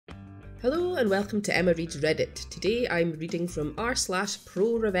Hello and welcome to Emma Reads Reddit. Today I'm reading from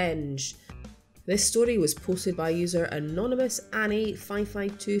r/ProRevenge. This story was posted by user Anonymous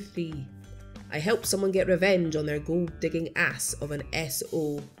Annie5523. I helped someone get revenge on their gold digging ass of an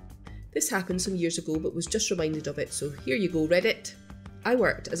SO. This happened some years ago but was just reminded of it, so here you go Reddit. I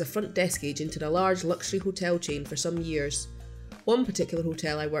worked as a front desk agent in a large luxury hotel chain for some years. One particular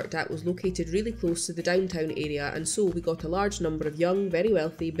hotel I worked at was located really close to the downtown area, and so we got a large number of young, very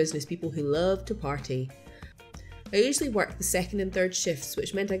wealthy business people who loved to party. I usually worked the second and third shifts,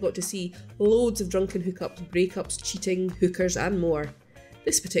 which meant I got to see loads of drunken hookups, breakups, cheating, hookers and more.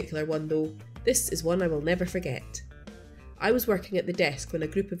 This particular one though, this is one I will never forget. I was working at the desk when a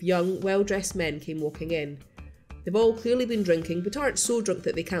group of young, well-dressed men came walking in. They've all clearly been drinking but aren't so drunk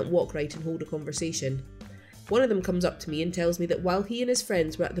that they can't walk right and hold a conversation. One of them comes up to me and tells me that while he and his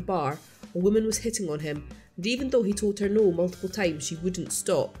friends were at the bar, a woman was hitting on him, and even though he told her no multiple times, she wouldn't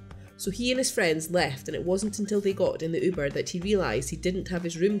stop. So he and his friends left, and it wasn't until they got in the Uber that he realised he didn't have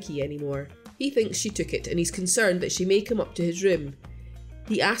his room key anymore. He thinks she took it, and he's concerned that she may come up to his room.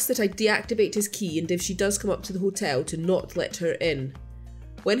 He asks that I deactivate his key, and if she does come up to the hotel, to not let her in.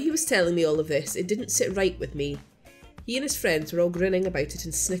 When he was telling me all of this, it didn't sit right with me. He and his friends were all grinning about it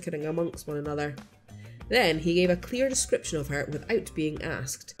and snickering amongst one another. Then he gave a clear description of her without being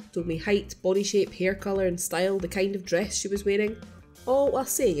asked. Told me height, body shape, hair colour and style, the kind of dress she was wearing, all while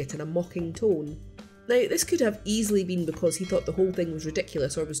saying it in a mocking tone. Now this could have easily been because he thought the whole thing was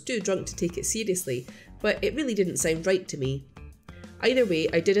ridiculous or was too drunk to take it seriously, but it really didn't sound right to me. Either way,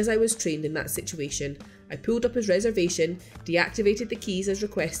 I did as I was trained in that situation. I pulled up his reservation, deactivated the keys as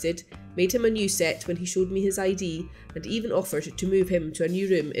requested, made him a new set when he showed me his ID, and even offered to move him to a new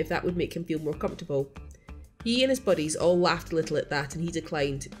room if that would make him feel more comfortable. He and his buddies all laughed a little at that and he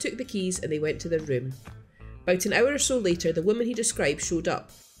declined, took the keys and they went to their room. About an hour or so later, the woman he described showed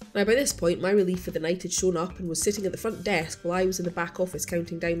up. Now by this point, my relief for the night had shown up and was sitting at the front desk while I was in the back office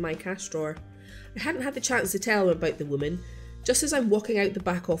counting down my cash drawer. I hadn't had the chance to tell him about the woman. Just as I'm walking out the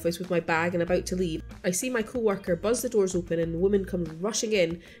back office with my bag and about to leave, I see my co-worker buzz the doors open and the woman comes rushing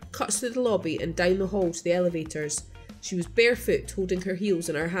in, cuts through the lobby and down the hall to the elevators. She was barefoot, holding her heels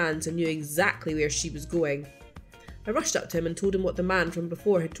in her hands and knew exactly where she was going. I rushed up to him and told him what the man from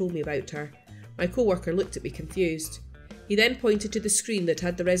before had told me about her. My co-worker looked at me confused. He then pointed to the screen that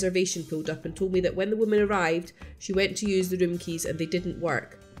had the reservation pulled up and told me that when the woman arrived, she went to use the room keys and they didn't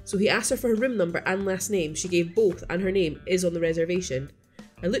work. So he asked her for her room number and last name. She gave both and her name is on the reservation.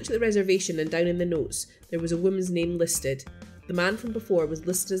 I looked at the reservation and down in the notes, there was a woman's name listed. The man from before was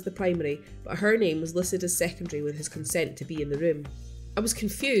listed as the primary, but her name was listed as secondary with his consent to be in the room. I was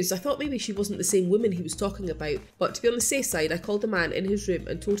confused. I thought maybe she wasn't the same woman he was talking about, but to be on the safe side, I called the man in his room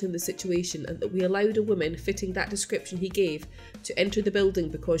and told him the situation and that we allowed a woman fitting that description he gave to enter the building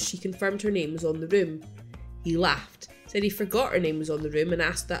because she confirmed her name was on the room. He laughed, said he forgot her name was on the room and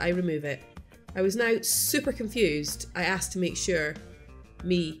asked that I remove it. I was now super confused. I asked to make sure.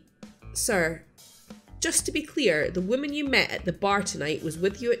 Me. Sir, just to be clear, the woman you met at the bar tonight was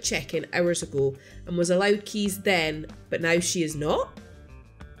with you at check-in hours ago and was allowed keys then, but now she is not?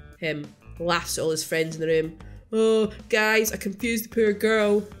 Him. Laughs at all his friends in the room. Oh, guys, I confused the poor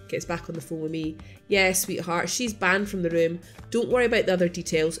girl. Gets back on the phone with me. Yeah, sweetheart, she's banned from the room. Don't worry about the other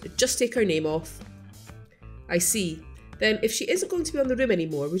details, just take her name off. I see. Then, if she isn't going to be on the room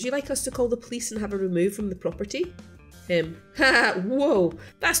anymore, would you like us to call the police and have her removed from the property? Him. Haha, whoa,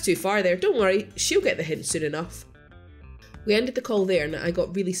 that's too far there. Don't worry, she'll get the hint soon enough. We ended the call there and I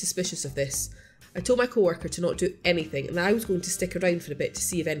got really suspicious of this. I told my co-worker to not do anything and I was going to stick around for a bit to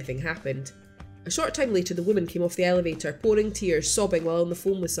see if anything happened. A short time later, the woman came off the elevator, pouring tears, sobbing while on the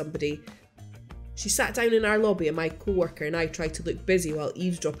phone with somebody. She sat down in our lobby and my co-worker and I tried to look busy while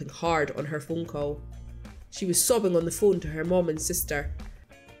eavesdropping hard on her phone call. She was sobbing on the phone to her mom and sister.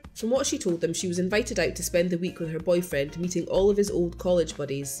 From what she told them, she was invited out to spend the week with her boyfriend, meeting all of his old college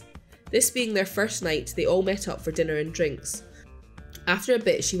buddies. This being their first night, they all met up for dinner and drinks. After a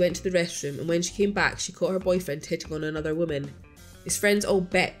bit, she went to the restroom and when she came back, she caught her boyfriend hitting on another woman. His friends all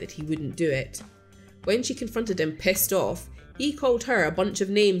bet that he wouldn't do it. When she confronted him, pissed off, he called her a bunch of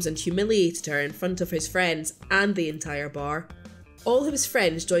names and humiliated her in front of his friends and the entire bar. All of his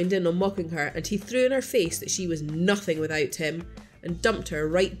friends joined in on mocking her and he threw in her face that she was nothing without him and dumped her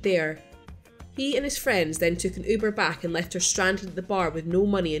right there. He and his friends then took an Uber back and left her stranded at the bar with no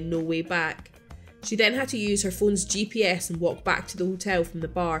money and no way back. She then had to use her phone's GPS and walk back to the hotel from the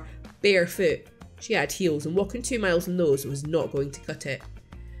bar barefoot. She had heels and walking 2 miles in those was not going to cut it.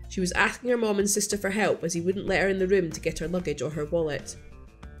 She was asking her mom and sister for help as he wouldn't let her in the room to get her luggage or her wallet.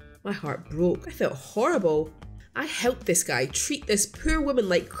 My heart broke. I felt horrible. I helped this guy treat this poor woman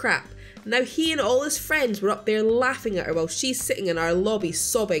like crap Now he and all his friends were up there laughing at her while she's sitting in our lobby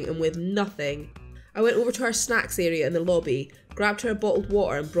sobbing and with nothing. I went over to our snacks area in the lobby, grabbed her a bottled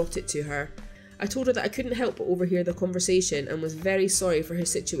water and brought it to her. I told her that I couldn't help but overhear the conversation and was very sorry for her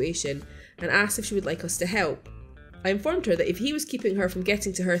situation and asked if she would like us to help. I informed her that if he was keeping her from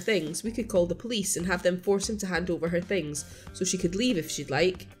getting to her things, we could call the police and have them force him to hand over her things so she could leave if she'd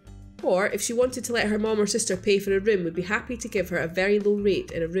like. Or, if she wanted to let her mom or sister pay for a room, we'd be happy to give her a very low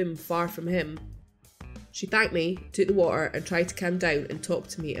rate in a room far from him. She thanked me, took the water and tried to calm down and talk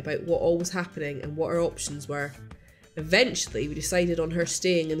to me about what all was happening and what our options were. Eventually, we decided on her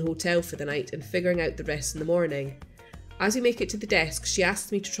staying in the hotel for the night and figuring out the rest in the morning. As we make it to the desk, she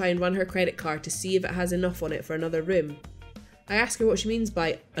asks me to try and run her credit card to see if it has enough on it for another room. I ask her what she means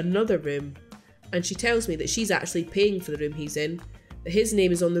by another room, and she tells me that she's actually paying for the room he's in, that his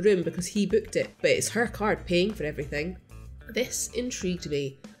name is on the room because he booked it, but it's her card paying for everything. This intrigued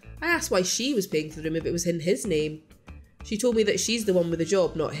me. I asked why she was paying for the room if it was in his name. She told me that she's the one with the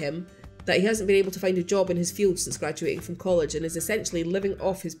job, not him, that he hasn't been able to find a job in his field since graduating from college and is essentially living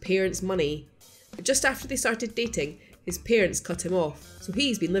off his parents' money. But just after they started dating, his parents cut him off, so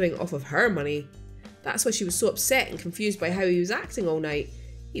he's been living off of her money. That's why she was so upset and confused by how he was acting all night.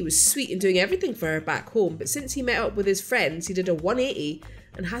 He was sweet and doing everything for her back home, but since he met up with his friends, he did a 180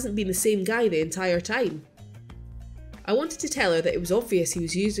 and hasn't been the same guy the entire time. I wanted to tell her that it was obvious he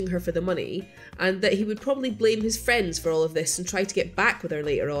was using her for the money, and that he would probably blame his friends for all of this and try to get back with her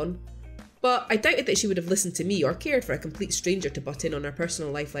later on. But I doubted that she would have listened to me or cared for a complete stranger to butt in on her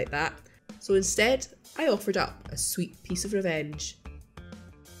personal life like that. So instead, I offered up a sweet piece of revenge.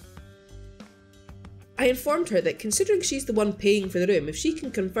 I informed her that considering she's the one paying for the room, if she can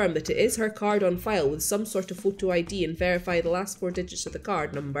confirm that it is her card on file with some sort of photo ID and verify the last 4 digits of the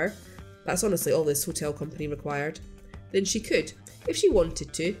card number, that's honestly all this hotel company required, then she could, if she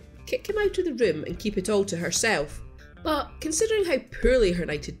wanted to, kick him out of the room and keep it all to herself. But considering how poorly her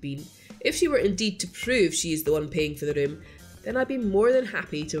night had been, if she were indeed to prove she is the one paying for the room, then I'd be more than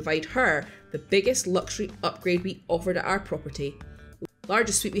happy to provide her the biggest luxury upgrade we offered at our property.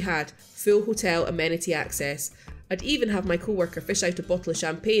 Largest suite we had, full hotel amenity access. I'd even have my co-worker fish out a bottle of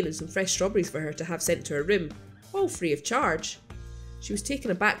champagne and some fresh strawberries for her to have sent to her room, all free of charge. She was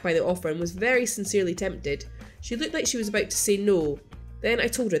taken aback by the offer and was very sincerely tempted. She looked like she was about to say no. Then I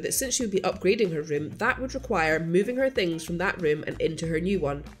told her that since she would be upgrading her room, that would require moving her things from that room and into her new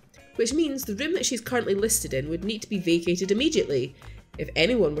one, which means the room that she's currently listed in would need to be vacated immediately. If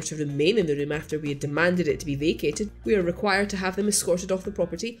anyone were to remain in the room after we had demanded it to be vacated, we are required to have them escorted off the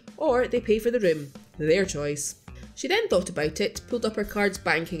property, or they pay for the room. Their choice. She then thought about it, pulled up her card's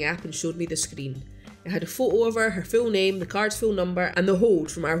banking app and showed me the screen. It had a photo of her full name, the card's full number, and the hold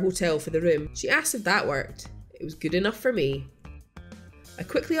from our hotel for the room. She asked if that worked. It was good enough for me. I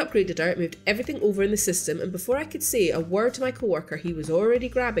quickly upgraded her, moved everything over in the system, and before I could say a word to my co-worker, he was already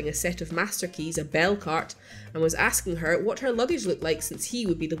grabbing a set of master keys, a bell cart, and was asking her what her luggage looked like since he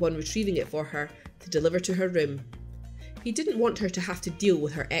would be the one retrieving it for her to deliver to her room. He didn't want her to have to deal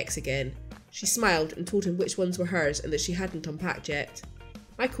with her ex again. She smiled and told him which ones were hers and that she hadn't unpacked yet.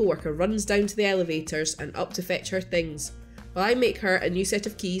 My co-worker runs down to the elevators and up to fetch her things, while I make her a new set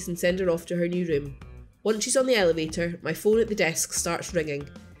of keys and send her off to her new room. Once she's on the elevator, my phone at the desk starts ringing.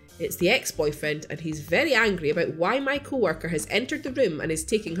 It's the ex-boyfriend and he's very angry about why my co-worker has entered the room and is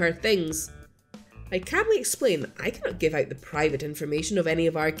taking her things. I calmly explain that I cannot give out the private information of any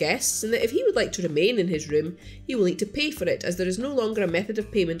of our guests and that if he would like to remain in his room, he will need to pay for it as there is no longer a method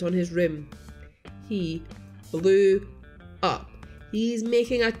of payment on his room. He blew up. He's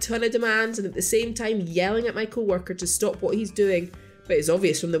making a ton of demands and at the same time yelling at my co-worker to stop what he's doing. But it's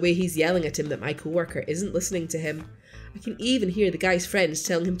obvious from the way he's yelling at him that my co-worker isn't listening to him. I can even hear the guy's friends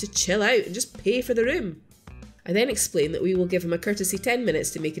telling him to chill out and just pay for the room. I then explain that we will give him a courtesy 10 minutes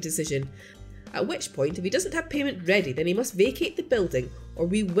to make a decision, at which point if he doesn't have payment ready then he must vacate the building or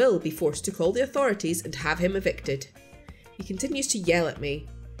we will be forced to call the authorities and have him evicted. He continues to yell at me.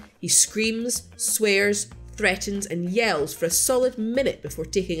 He screams, swears, threatens and yells for a solid minute before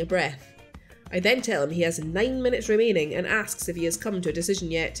taking a breath. I then tell him he has 9 minutes remaining and asks if he has come to a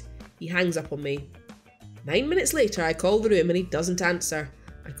decision yet. He hangs up on me. 9 minutes later I call the room and he doesn't answer.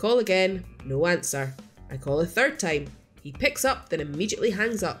 I call again, no answer. I call a third time. He picks up then immediately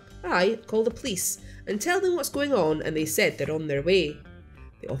hangs up. I call the police and tell them what's going on and they said they're on their way.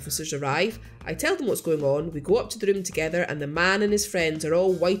 The officers arrive, I tell them what's going on, we go up to the room together and the man and his friends are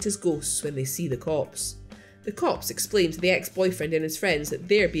all white as ghosts when they see the cops. The cops explain to the ex-boyfriend and his friends that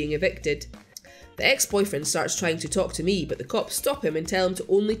they're being evicted. The ex-boyfriend starts trying to talk to me, but the cops stop him and tell him to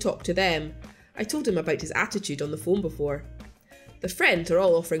only talk to them. I told him about his attitude on the phone before. The friends are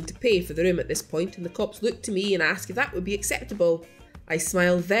all offering to pay for the room at this point, and the cops look to me and ask if that would be acceptable. I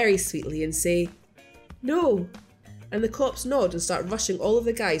smile very sweetly and say, "No." And the cops nod and start rushing all of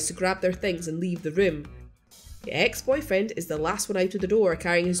the guys to grab their things and leave the room. The ex-boyfriend is the last one out of the door,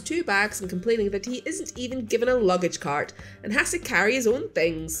 carrying his 2 bags and complaining that he isn't even given a luggage cart and has to carry his own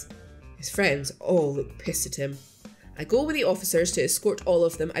things. His friends all look pissed at him. I go with the officers to escort all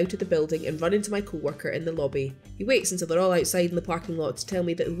of them out of the building and run into my co-worker in the lobby. He waits until they're all outside in the parking lot to tell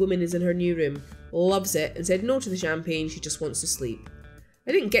me that the woman is in her new room, loves it, and said no to the champagne, she just wants to sleep.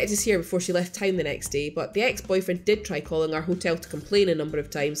 I didn't get to see her before she left town the next day, but the ex-boyfriend did try calling our hotel to complain a number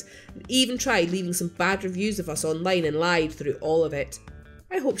of times, and even tried leaving some bad reviews of us online and lied through all of it.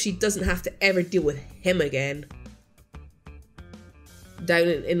 I hope she doesn't have to ever deal with him again. Down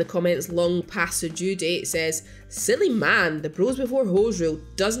in the comments, long past the due date, says, "Silly man, the bros before hoes rule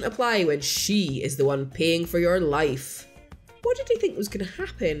doesn't apply when she is the one paying for your life." What did he think was going to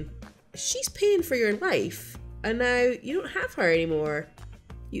happen? She's paying for your life, and now you don't have her anymore.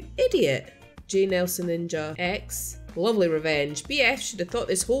 You idiot. J Nelson Ninja X. Lovely revenge. BF should have thought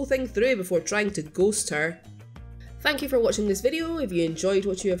this whole thing through before trying to ghost her. Thank you for watching this video. If you enjoyed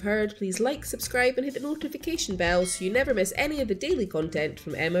what you have heard, please like, subscribe and hit the notification bell so you never miss any of the daily content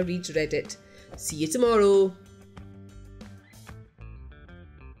from Emma Reads Reddit. See you tomorrow.